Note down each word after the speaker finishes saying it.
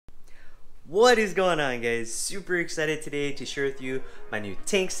What is going on, guys? Super excited today to share with you my new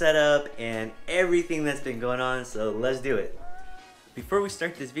tank setup and everything that's been going on, so let's do it. Before we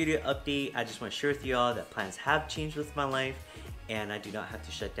start this video update, I just want to share with you all that plans have changed with my life and I do not have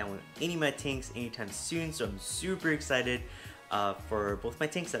to shut down with any of my tanks anytime soon, so I'm super excited for both my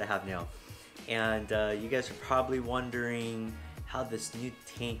tanks that I have now. And you guys are probably wondering how this new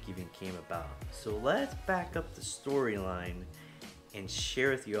tank even came about. So let's back up the storyline and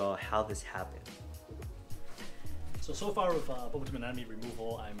share with you all how this happened. So far with ultimate enemy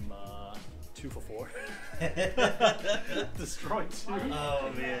removal, I'm 2 for 4. Destroyed 2. Oh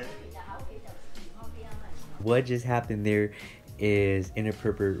man. What just happened there is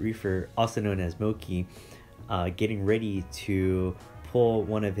InappropriateReefer, also known as Moki, getting ready to pull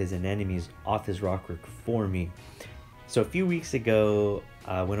one of his anemones off his rockwork for me. So a few weeks ago,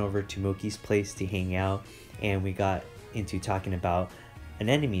 I went over to Moki's place to hang out and we got into talking about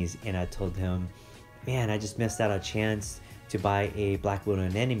anemones, and I told him, man, I just missed out a chance to buy a black widow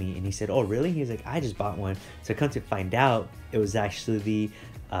anemone. And he said, oh really? He's like, I just bought one. So come to find out, it was actually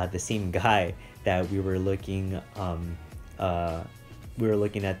the same guy that we were looking at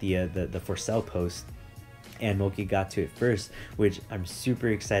the for sale post, and Moki got to it first, which I'm super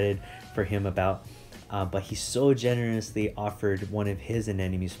excited for him about. But he so generously offered one of his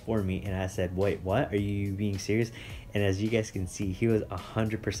anemones for me, and I said, wait, what? Are you being serious? And as you guys can see, he was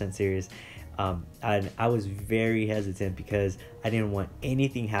 100% serious. And I was very hesitant because I didn't want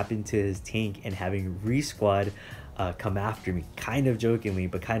anything happen to his tank and having Resquad come after me, kind of jokingly,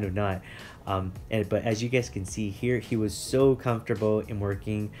 but kind of not. But as you guys can see here, he was so comfortable in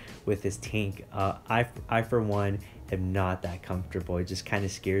working with his tank. I for one am not that comfortable. It just kind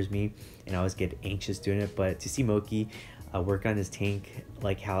of scares me and I always get anxious doing it. But to see Moki work on his tank,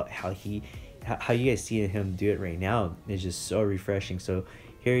 like how you guys see him do it right now, is just so refreshing. So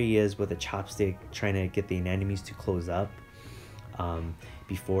here he is with a chopstick trying to get the anemones to close up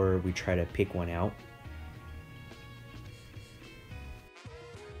before we try to pick one out.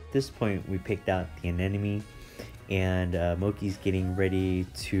 At this point, we picked out the anemone, and Moki's getting ready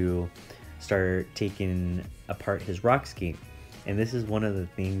to start taking apart his rock skate. And this is one of the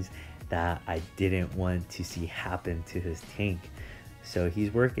things that I didn't want to see happen to his tank. So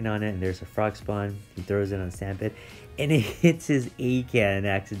he's working on it, and there's a frog spawn. He throws it on the sandbed, and it hits his A-can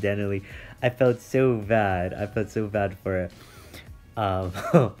accidentally. I felt so bad. I felt so bad for it.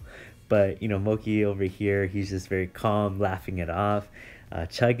 But you know, Moki over here, he's just very calm, laughing it off,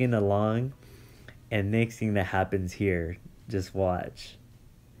 chugging along. And next thing that happens here, just watch.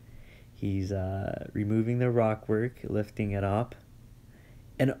 He's removing the rock work, lifting it up,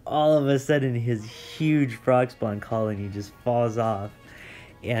 and all of a sudden his huge frog spawn colony just falls off,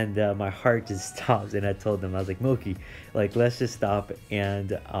 and my heart just stops. And I told him, I was like, Moki, like, let's just stop,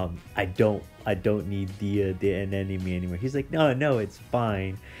 and I don't need the anemone anymore. He's like, no, it's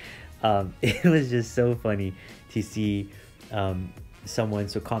fine. It was just so funny to see someone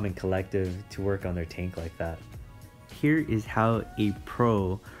so calm and collective to work on their tank like that. Here is how a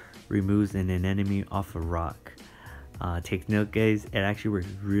pro removes an anemone off a rock. Take note, guys, it actually works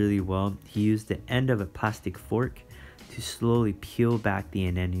really well. He used the end of a plastic fork to slowly peel back the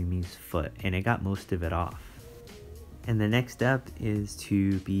anemone's foot, and it got most of it off. And the next step is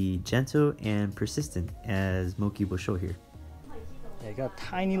to be gentle and persistent, as Moki will show here. Yeah, I got a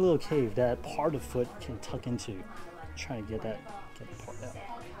tiny little cave that part of the foot can tuck into. Trying to get the part out.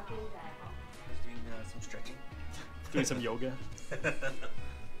 Doing some stretching. Doing some yoga.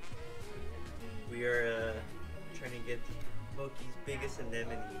 We are trying to get Moki's biggest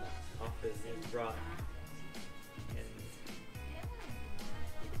anemone off of his rock. And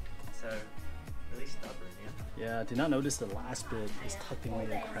so, really stubborn, yeah? Yeah, I did not notice the last bit is tucked in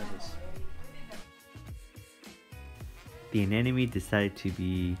the crevice. The anemone decided to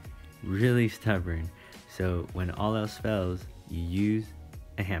be really stubborn, so when all else fails, you use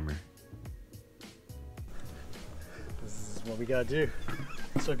a hammer. This is what we gotta do.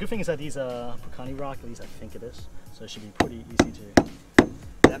 So the good thing is that these Pukani rock, at least I think it is, so it should be pretty easy to... Is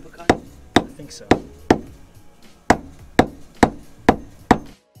that Pukani? I think so.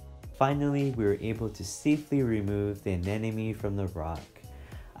 Finally, we were able to safely remove the anemone from the rock.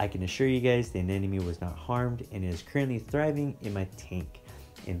 I can assure you guys the anemone was not harmed and is currently thriving in my tank.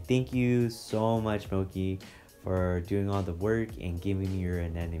 And thank you so much, Moki, for doing all the work and giving me your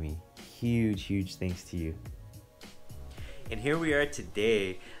anemone. Huge thanks to you. And here we are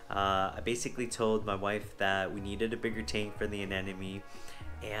today. I basically told my wife that we needed a bigger tank for the anemone,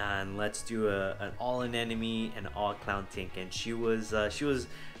 and let's do an all anemone and all clown tank. And she was on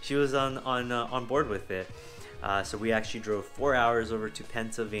board with it. So we actually drove 4 hours over to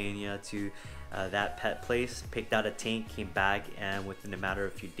Pennsylvania to that pet place, picked out a tank, came back, and within a matter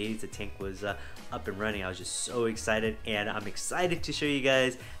of a few days the tank was up and running. I was just so excited, and I'm excited to show you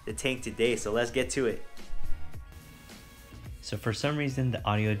guys the tank today, so let's get to it. So for some reason the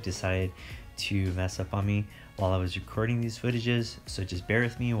audio decided to mess up on me while I was recording these footages, so just bear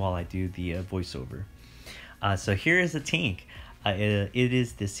with me while I do the voiceover. So here is the tank. It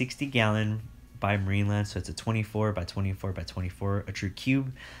is the 60-gallon by Marineland, so it's a 24 by 24 by 24, a true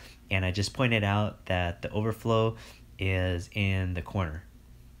cube, and I just pointed out that the overflow is in the corner.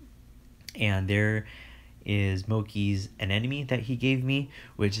 And there is Moki's anemone that he gave me,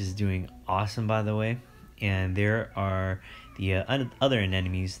 which is doing awesome, by the way. And there are the other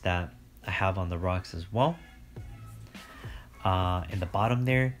anemones that I have on the rocks as well. In the bottom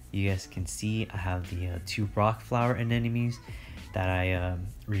there, you guys can see I have the 2 rock flower anemones that I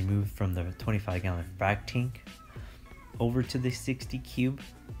removed from the 25-gallon frag tank over to the 60 cube.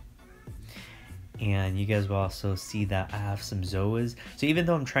 And you guys will also see that I have some zoas. So even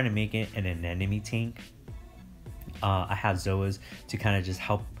though I'm trying to make it an anemone tank, I have zoas to kind of just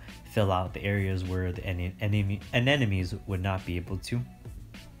help fill out the areas where the anemones would not be able to.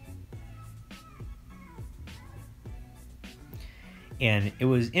 And it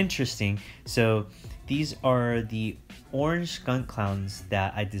was interesting. So these are the orange skunk clowns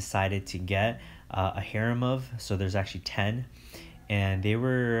that I decided to get a harem of. So there's actually 10. And they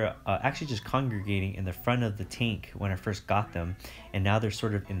were actually just congregating in the front of the tank when I first got them. And now they're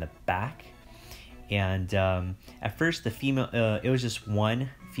sort of in the back. And at first the female, it was just one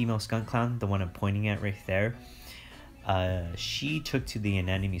female skunk clown, the one I'm pointing at right there. She took to the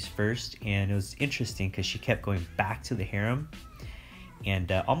anemones first, and it was interesting because she kept going back to the harem. And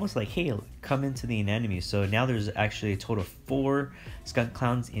almost like, hey, come into the anemones. So now there's actually a total of 4 skunk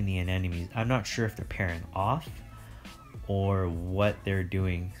clowns in the anemones. I'm not sure if they're pairing off or what they're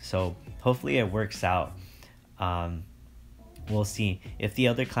doing, so hopefully it works out. We'll see. If the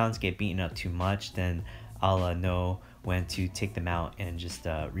other clowns get beaten up too much, then I'll know when to take them out and just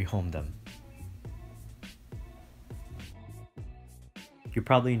rehome them. You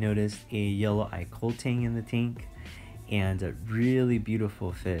probably noticed a yellow-eye coal tang in the tank, and a really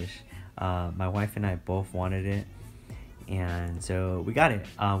beautiful fish. My wife and I both wanted it, and so we got it.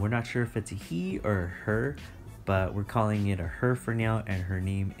 We're not sure if it's a he or a her, but we're calling it a her for now, and her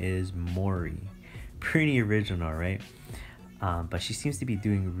name is Maury. Pretty original, right? But she seems to be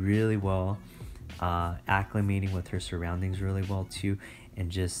doing really well, acclimating with her surroundings really well too,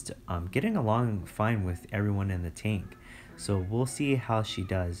 and just getting along fine with everyone in the tank. So we'll see how she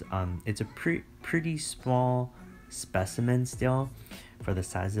does. It's a pretty small specimen still for the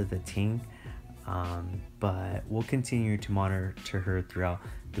size of the tank, but we'll continue to monitor her throughout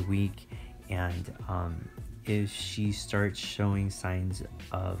the week, and if she starts showing signs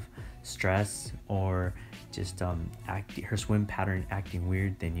of stress or just her swim pattern acting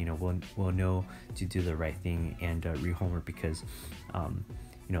weird, then we'll know to do the right thing and rehome her, because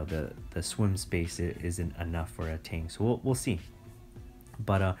the swim space isn't enough for a tank. So we'll see,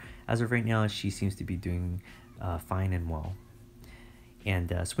 but as of right now she seems to be doing fine and well.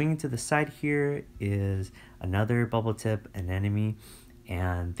 And swinging to the side here is another bubble tip anemone,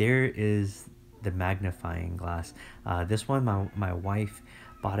 and there is the magnifying glass. This one my wife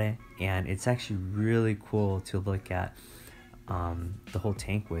bought it, and it's actually really cool to look at the whole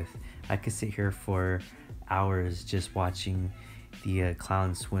tank with. I could sit here for hours just watching the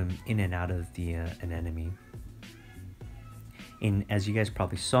clown swim in and out of the anemone. And as you guys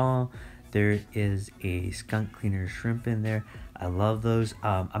probably saw, there is a skunk cleaner shrimp in there. I love those.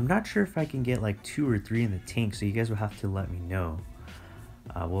 I'm not sure if I can get like 2 or 3 in the tank, so you guys will have to let me know.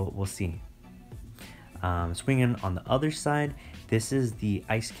 We'll see. Swinging on the other side, this is the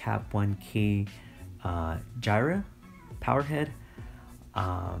Ice Cap 1K Gyra Powerhead.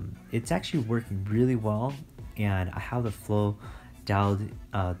 It's actually working really well, and I have the flow dialed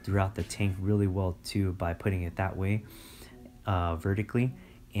throughout the tank really well too by putting it that way vertically,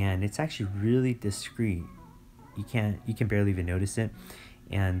 and it's actually really discreet. You can barely even notice it.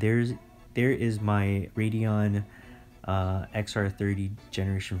 And there is my Radeon XR30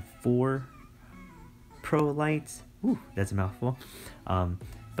 Generation 4 Pro lights. Ooh, that's a mouthful.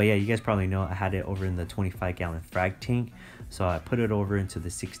 But yeah, you guys probably know I had it over in the 25-gallon frag tank, so I put it over into the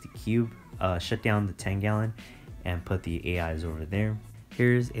 60 cube, shut down the 10-gallon, and put the AIs over there.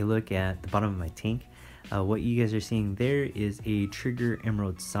 Here's a look at the bottom of my tank. What you guys are seeing there is a Trigger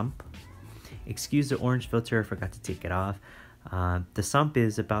Emerald sump. Excuse the orange filter, I forgot to take it off. The sump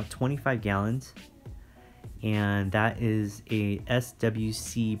is about 25 gallons, and that is a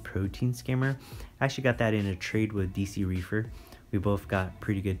SWC protein skimmer. I actually got that in a trade with DC Reefer. We both got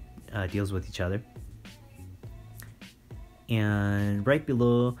pretty good deals with each other. And right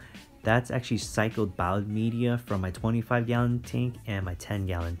below, that's actually cycled bowed media from my 25-gallon tank and my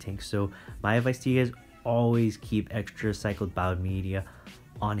 10-gallon tank. So my advice to you guys, always keep extra cycled bowed media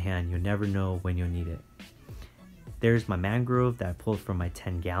on hand. You'll never know when you'll need it. There's my mangrove that I pulled from my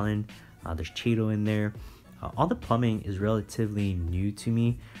 10-gallon. There's Chaeto in there. All the plumbing is relatively new to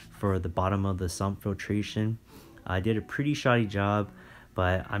me for the bottom of the sump filtration. I did a pretty shoddy job,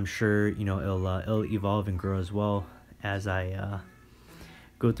 but I'm sure, you know, it'll evolve and grow as well as I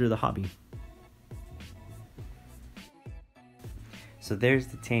go through the hobby. So there's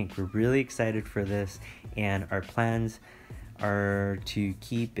the tank. We're really excited for this, and our plans are to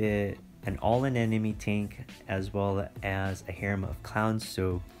keep it an all-in-enemy tank as well as a harem of clowns.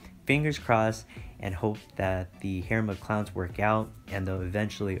 So fingers crossed, and hope that the harem of clowns work out and they'll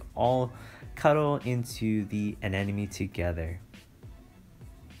eventually all cuddle into the anemone together.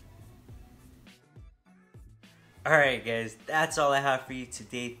 Alright guys, that's all I have for you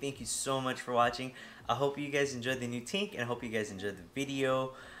today. Thank you so much for watching. I hope you guys enjoyed the new tank, and I hope you guys enjoyed the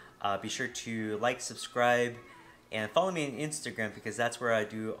video. Be sure to like, subscribe, and follow me on Instagram, because that's where I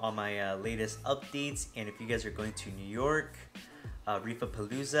do all my latest updates. And if you guys are going to New York,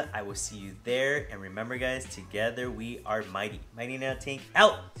 Reefer-palooza, I will see you there. And remember guys, together we are mighty. Mighty Now Tank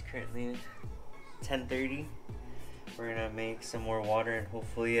out! It's currently 10:30. We're gonna make some more water and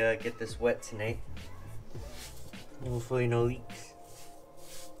hopefully get this wet tonight. Hopefully no leaks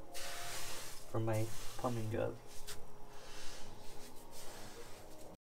from my plumbing job.